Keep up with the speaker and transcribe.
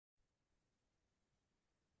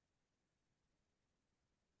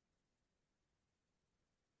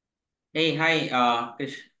Hey, hi,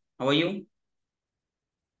 Krish. How are you?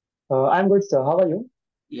 I'm good, sir. How are you?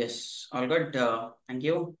 Yes, all good. Thank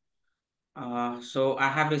you. So I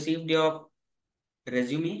have received your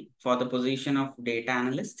resume for the position of data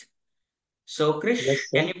analyst. So, Krish, Yes,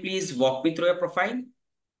 can sir. you please walk me through your profile?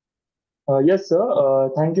 Yes,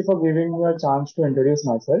 sir. Thank you for giving me a chance to introduce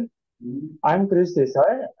myself. Mhm. I'm Chris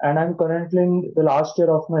Desai, and I'm currently in the last year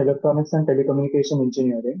of my electronics and telecommunication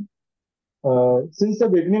engineering. Since the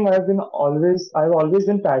beginning, I've always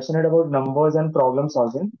been passionate about numbers and problem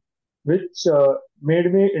solving, which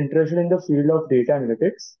made me interested in the field of data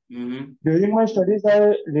analytics. Mm-hmm. During my studies,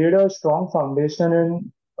 I laid a strong foundation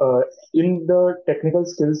in the technical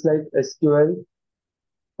skills like SQL,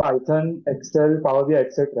 Python, Excel, Power BI,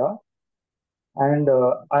 etc. And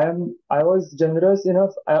I was generous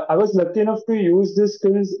enough. I was lucky enough to use these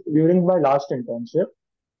skills during my last internship.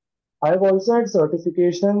 I've also had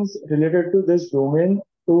certifications related to this domain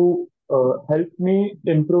to help me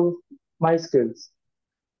improve my skills.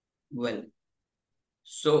 Well,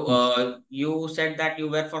 so Yes, you said that you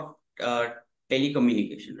were for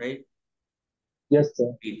telecommunication, right? yes, sir.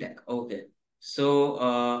 BTech. Okay. So,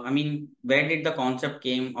 where did the concept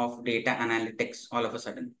came of data analytics all of a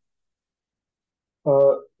sudden?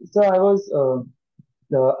 Uh, so I was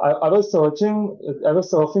I was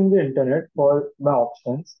surfing the internet for my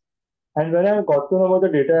options, and when I got to know about the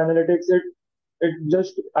data analytics,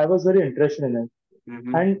 I was very interested in it.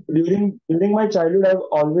 Mm-hmm. And during my childhood, I've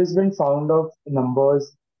always been fond of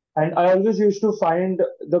numbers, and I always used to find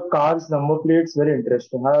the car's number plates very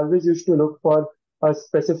interesting. I always used to look for a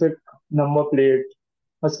specific number plate,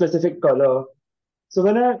 a specific color. So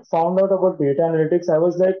when I found out about data analytics, I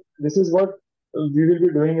was like, this is what we will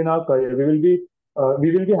be doing in our career. We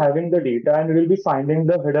will be having the data, and we will be finding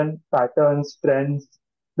the hidden patterns, trends,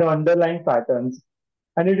 the underlying patterns.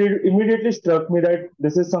 And it immediately struck me that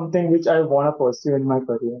this is something which I want to pursue in my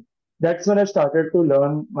career. That's when I started to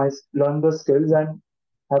learn the skills and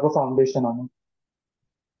have a foundation on it.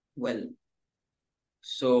 Well,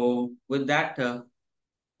 so with that,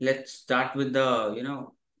 let's start with the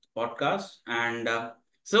podcast. And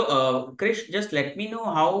Krish, just let me know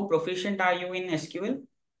how proficient are you in SQL?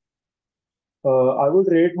 I would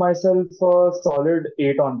rate myself a solid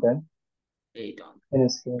 8 on 10 Eight on. in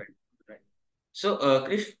SQL. Right. Right. So,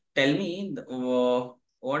 Krish, tell me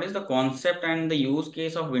what is the concept and the use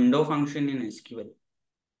case of window function in SQL?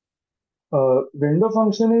 Window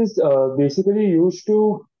function is basically used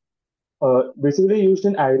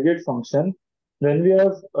in aggregate function when we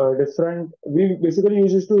have different. We basically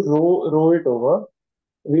use it to row it over.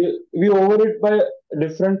 We over it by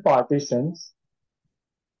different partitions,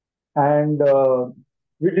 and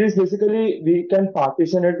it is basically we can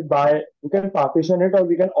partition it or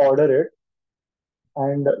we can order it,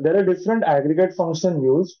 and there are different aggregate function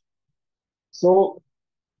used. So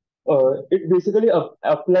it basically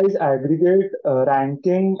applies aggregate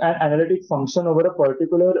ranking and analytic function over a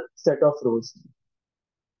particular set of rows.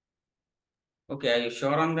 Okay, are you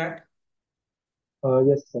sure on that?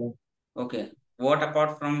 Yes, sir. Okay. What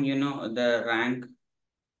apart from the rank?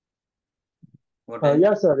 What else?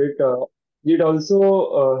 Yeah, sir. It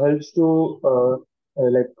also helps to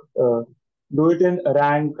like do it in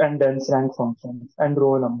rank and dense rank functions and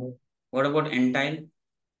row number. What about entile?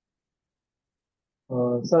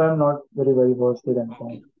 Sir, I'm not very well versed with that.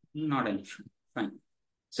 Okay, not an issue. Fine.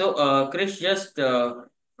 So, Krish, just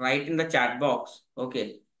write in the chat box.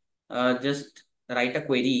 Okay. Just write a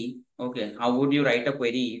query. Okay. How would you write a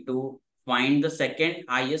query to find the second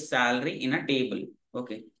highest salary in a table?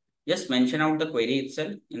 Okay. Just mention out the query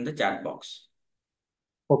itself in the chat box.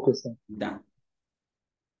 Okay, sir. Done.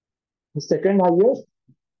 The second highest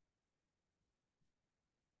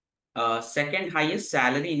Second highest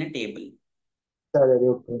salary in a table. salary.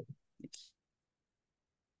 Okay.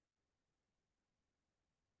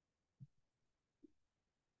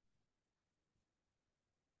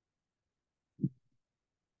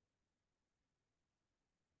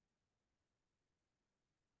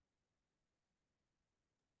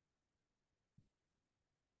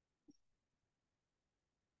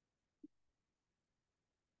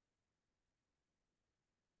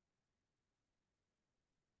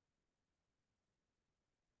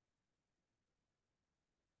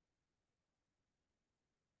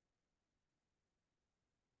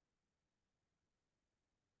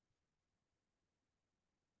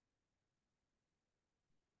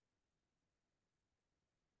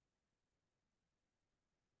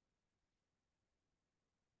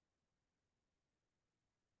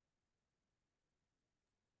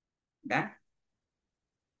 Done.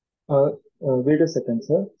 Uh, Wait a second,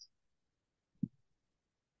 sir.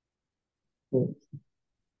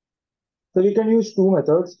 So we can use two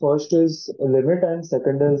methods. First is limit and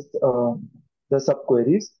second is the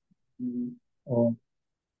subqueries. Mhm.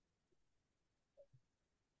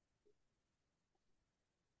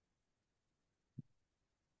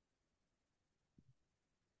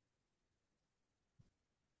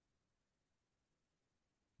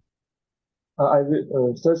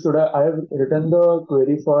 Uh, so I have written the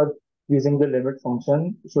query for using the limit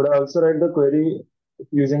function. Should I also write the query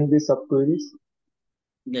using the subqueries?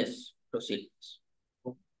 Yes, proceed.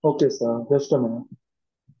 Okay, sir. Just a minute.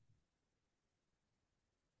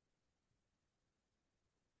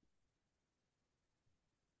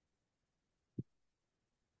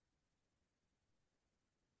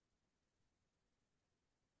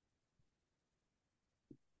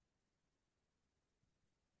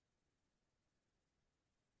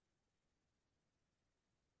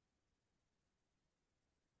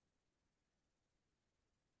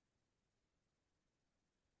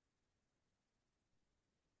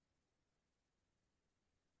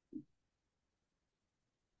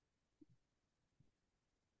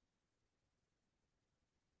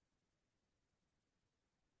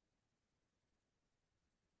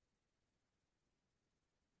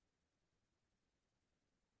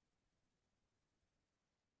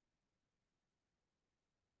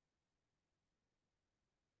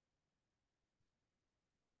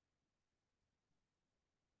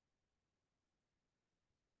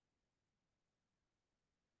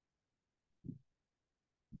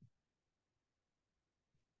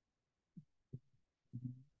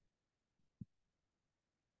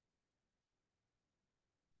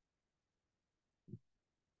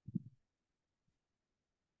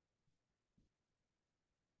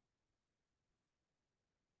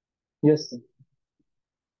 Yes, sir.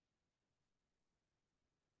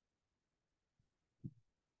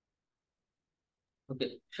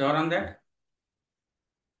 Okay, sure on that?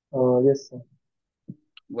 Yes, sir.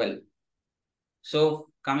 Well, so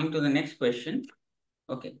coming to the next question.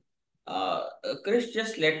 Okay. Chris,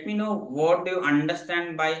 just let me know what do you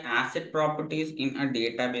understand by asset properties in a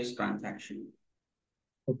database transaction?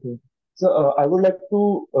 Okay. So I would like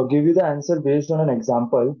to give you the answer based on an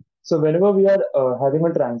example. So whenever we are having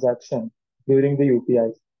a transaction during the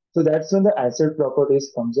UPI, so that's when the asset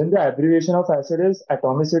properties comes in. The abbreviation of asset is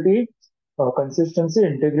atomicity, consistency,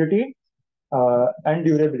 integrity, and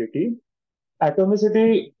durability.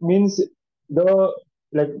 Atomicity means the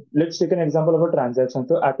like let's take an example of a transaction.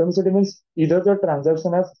 So atomicity means either the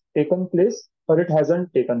transaction has taken place or it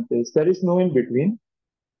hasn't taken place. There is no in between.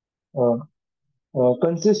 Uh,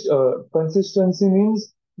 consistency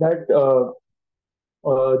means that the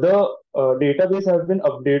database has been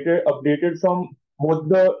updated from both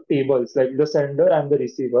the tables, like the sender and the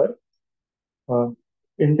receiver. Uh,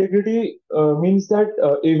 integrity means that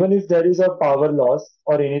even if there is a power loss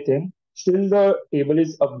or anything, still the table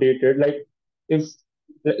is updated. Like if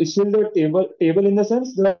still the table in the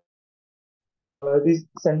sense the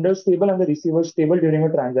sender's table and the receiver's table during a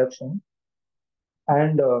transaction.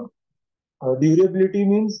 And durability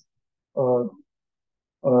means uh,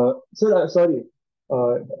 sorry.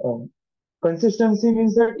 Uh, um, Consistency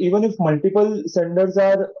means that even if multiple senders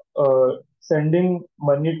are sending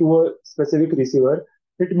money to a specific receiver,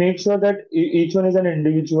 it makes sure that each one is an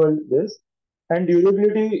individual this. And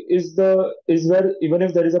durability is where even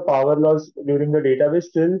if there is a power loss during the database,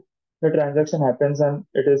 still the transaction happens and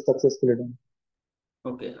it is successfully done.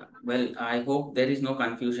 Okay, well, I hope there is no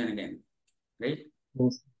confusion again, right?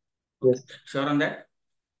 Yes, Okay, yes, sure on that?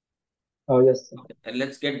 yes, sir. Okay,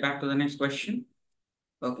 let's get back to the next question.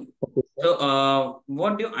 Okay. Okay, sir. So,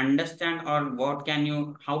 what do you understand or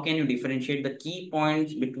how can you differentiate the key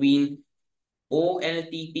points between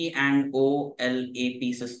OLTP and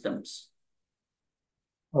OLAP systems?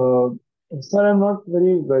 Uh, Sir, I'm not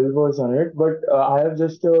very well versed on it, but I've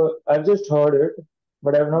just heard it,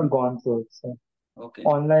 but I've not Mhm. gone through it. So. Okay,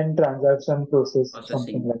 Online transaction process, something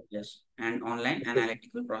processing, like yes, and online that.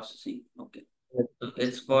 analytical processing. Okay. Electrical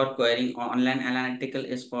It's system. for querying. Online analytical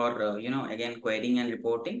is for again querying and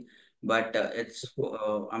reporting, but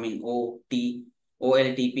I mean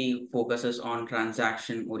OLTP focuses on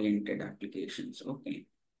transaction oriented applications. Okay,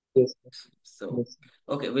 Yes, so yes.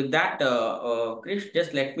 okay with that, Krish,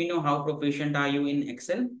 just let me know how proficient are you in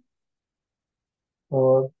Excel?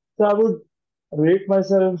 So I would rate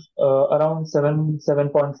myself around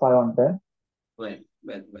 7.5 on 10. Well.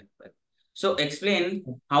 So explain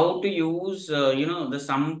how to use the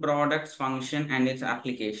sum products function and its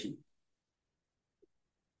application.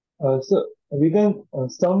 So we can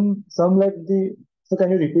some like the. So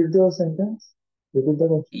can you repeat the sentence? Repeat the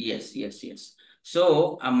question. Yes.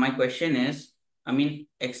 So my question is,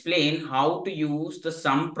 Explain how to use the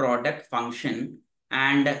sum product function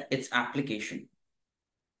and its application.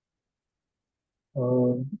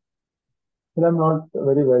 Uh, but I'm not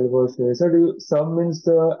very well versed here. So, sum means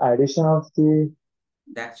the addition of the.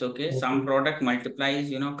 That's okay. Sum Okay. product multiplies,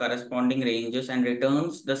 corresponding ranges and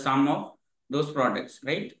returns the sum of those products,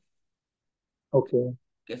 right? Okay.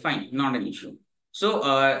 Okay, fine, not an issue. So,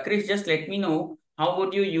 Chris, just let me know how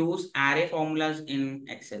would you use array formulas in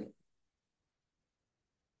Excel?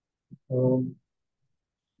 Um,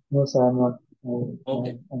 no, sir, I'm not.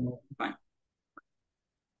 Okay, I'm not. fine.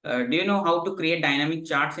 Do you know how to create dynamic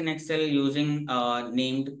charts in Excel using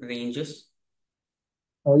named ranges?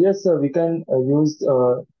 Yes, sir. We can use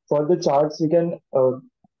for the charts. We can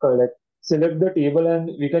like select the table,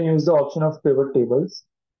 and we can use the option of pivot tables.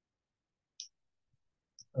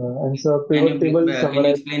 And so pivot table Can you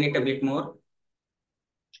summarize. explain it a bit more?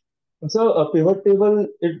 So a pivot table,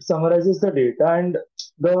 it summarizes the data, and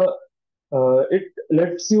the it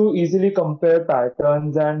lets you easily compare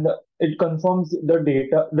patterns, and it confirms the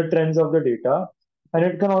data, the trends of the data,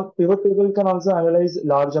 and pivot table can also analyze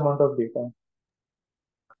large amount of data.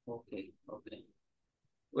 Okay, okay.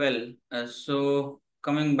 Well, so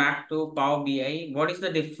coming back to Power BI, what is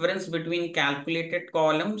the difference between calculated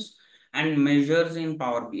columns and measures in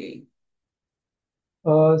Power BI?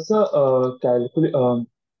 Calculate.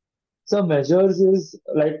 So measures is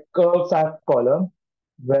like a fact column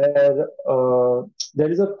where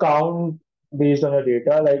there is a count based on a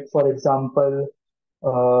data. Like for example,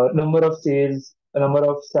 number of sales,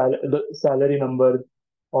 the salary number,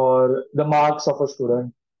 or the marks of a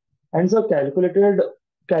student. And so calculated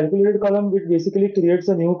column, it basically creates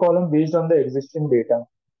a new column based on the existing data.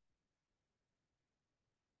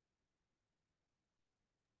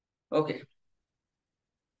 Okay,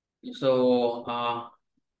 so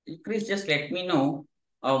Chris, just let me know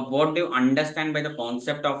what do you understand by the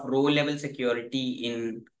concept of row level security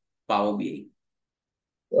in Power BI?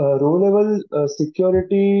 Row level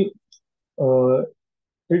security, uh,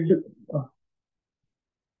 it uh,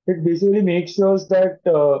 it basically makes sure that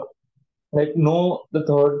like no the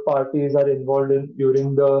third parties are involved in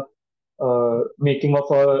during the making of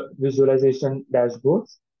a visualization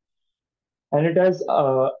dashboards, and it has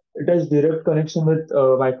direct connection with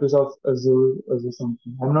Microsoft Azure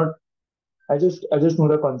something. I just know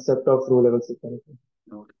the concept of row level security.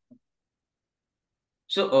 Okay.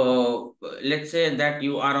 So, let's say that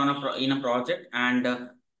you are on in a project and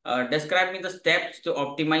describe me the steps to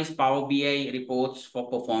optimize Power BI reports for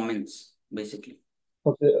performance, basically.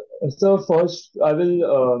 Okay, so first I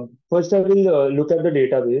will look at the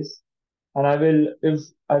database, and I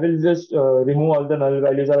will just remove all the null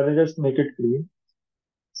values. I will just make it clean.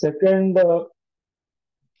 Second,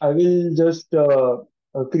 I will just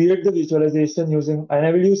create the visualization and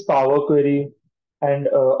I will use Power Query and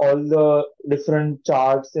all the different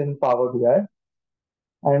charts in Power BI.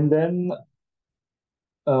 And then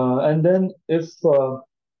if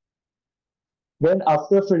when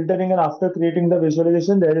after filtering and after creating the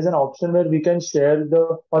visualization, there is an option where we can share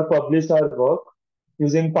the or publish our work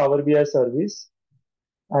using Power BI service,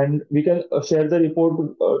 and we can share the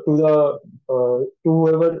report to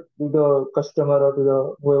whoever, to the customer, or to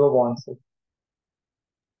the whoever wants it.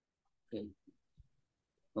 Okay.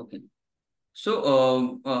 Okay.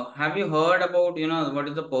 So, have you heard about, what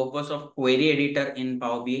is the purpose of query editor in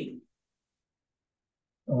Power BI?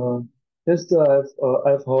 Uh, just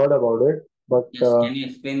I've heard about it, but Yes, can you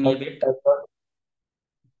explain me a bit? I've not-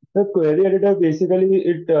 the query editor basically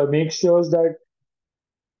it makes sure that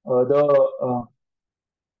the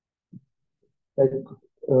like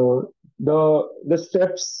uh, the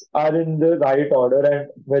steps are in the right order, and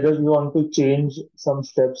whether you want to change some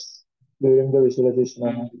steps during the visualization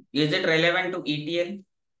or not. Is it relevant to ETL?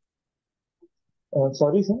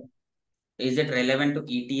 Sorry, sir. Is it relevant to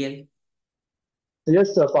ETL?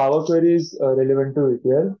 Yes, Power Query is relevant to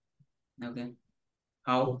ETL. Okay.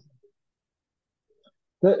 How?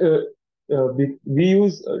 We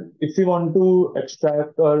use if we want to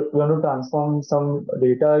extract or we want to transform some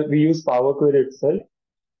data, we use Power Query itself.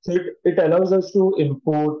 So it allows us to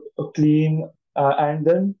import, clean, and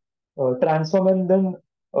then transform and then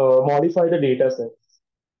modify the data set.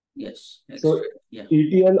 Yes, So extract. Yeah.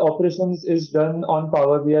 ETL operations is done on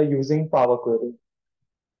Power BI using Power Query.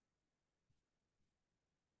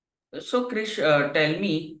 So, Krish, tell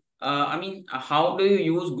me, how do you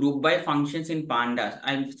use group by functions in pandas?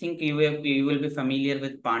 I think you will be familiar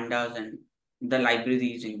with pandas and the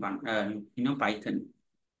libraries in Python.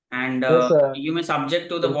 And Yes, you may subject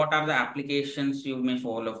to the what are the applications you may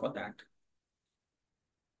follow for that.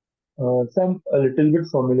 so I'm a little bit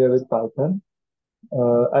familiar with Python.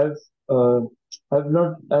 I've I've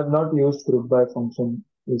not used group by function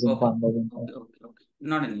using Okay, pandas and okay, stuff. okay, okay.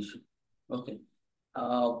 Not an issue. Okay.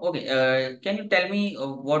 Okay. Can you tell me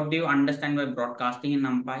what do you understand by broadcasting in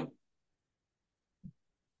NumPy?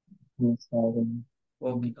 Yes, I don't-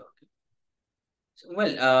 Okay, okay.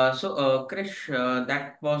 Well, Krish,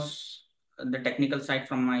 that was the technical side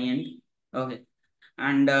from my end. Okay.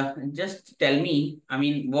 And just tell me, I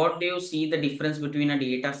mean, what do you see the difference between a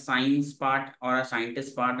data science part or a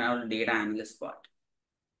scientist part or a data analyst part?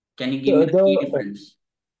 Can you give me So the key the difference?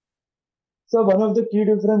 so one of the key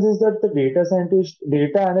differences is that the data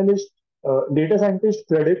scientist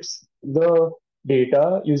predicts the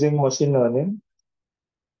data using machine learning.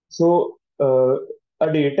 So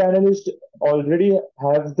a data analyst already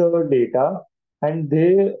have the data and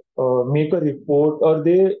they make a report or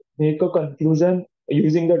they make a conclusion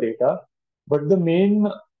using the data. But the main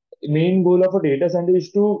goal of a data scientist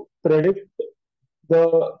is to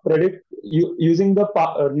using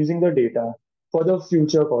the data for the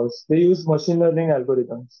future calls. They use machine learning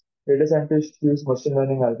algorithms. Data scientists use machine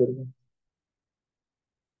learning algorithms.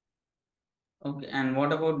 Okay. And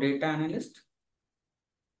what about data analyst?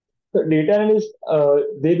 So data analysts,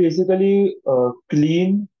 they basically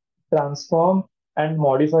clean, transform, and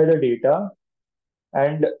modify the data,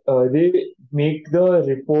 and they make the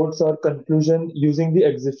reports or conclusion using the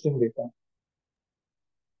existing data.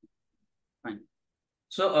 Fine.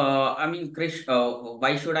 So, I mean, Krish,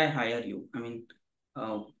 why should I hire you? I mean,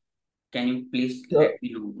 uh, can you please let So,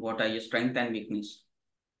 me know what are your strength and weakness?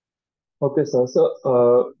 okay, sir.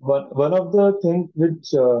 So, one of the things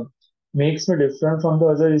which makes me different from the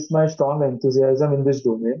other is my strong enthusiasm in this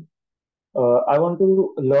domain. I want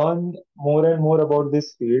to learn more and more about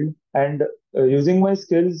this field, and using my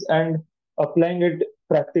skills and applying it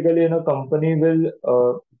practically in a company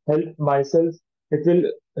will help myself. It will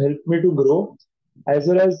help me to grow, as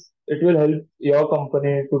well as it will help your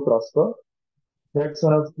company to prosper. That's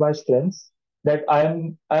one of my strengths. That I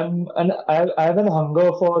have a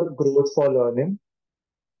hunger for growth, for learning.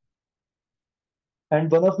 And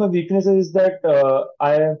one of my weaknesses is that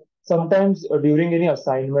I sometimes during any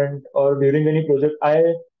assignment or during any project,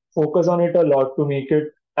 I focus on it a lot to make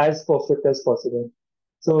it as perfect as possible.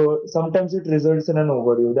 So sometimes it results in an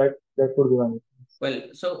overview. That would be my Well,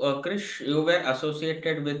 so Krish, you were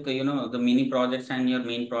associated with the mini projects and your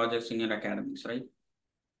main projects in your academics, right?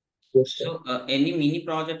 yes, sir. So, any mini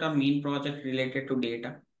project or main project related to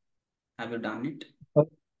data, have you done it?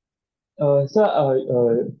 Uh,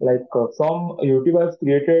 from YouTube, I've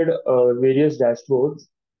created various dashboards.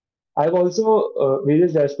 I've also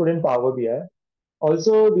various dashboard in Power BI.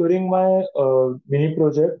 Also, during my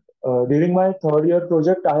during my third year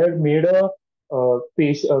project, I had made a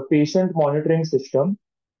patient monitoring system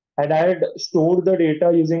and I had stored the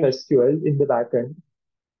data using SQL in the backend.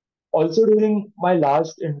 Also, during my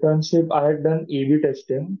last internship, I had done A/B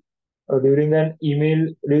testing during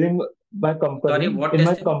my Sorry, company. what In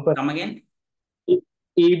my testing? company, Come again?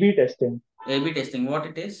 A/B testing. A/B testing, what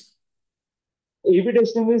it is? A/B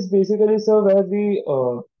testing is basically, sir, where we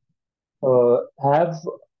have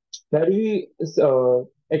where we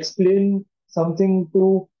explain something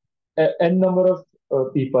to n number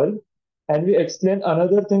of people, and we explain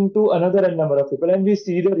another thing to another n number of people, and we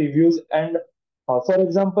see the reviews. And for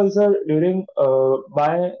example, sir, during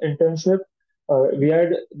my internship, we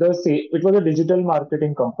had it was a digital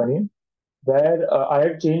marketing company where I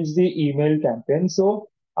had changed the email campaign. So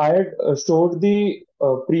I had stored the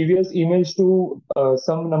previous emails to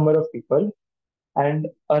some number of people and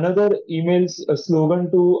another emails slogan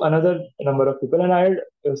to another number of people, and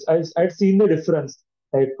I'd seen the difference,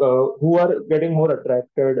 like who are getting more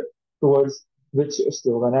attracted towards which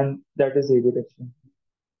slogan, and that is A/B testing.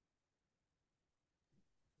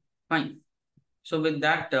 Fine. So with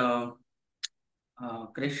that,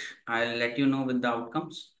 Krish, I'll let you know with the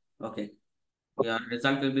outcomes. Okay. Your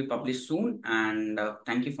result will be published soon. And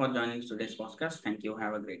thank you for joining today's podcast. Thank you.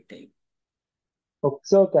 Have a great day. Okay,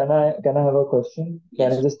 so can I have a question?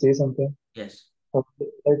 Can I Yes. just say something? Yes. Okay,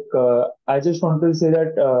 like I just want to say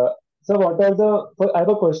that so I have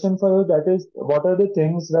a question for you, that is, what are the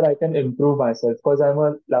things that I can improve myself, because I'm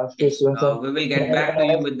a last year Yes. student, and We will get back to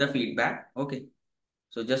you with the feedback. Okay.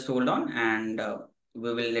 So just hold on and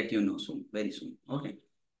we will let you know soon, very soon. Okay.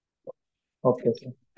 okay, Thank you. sir.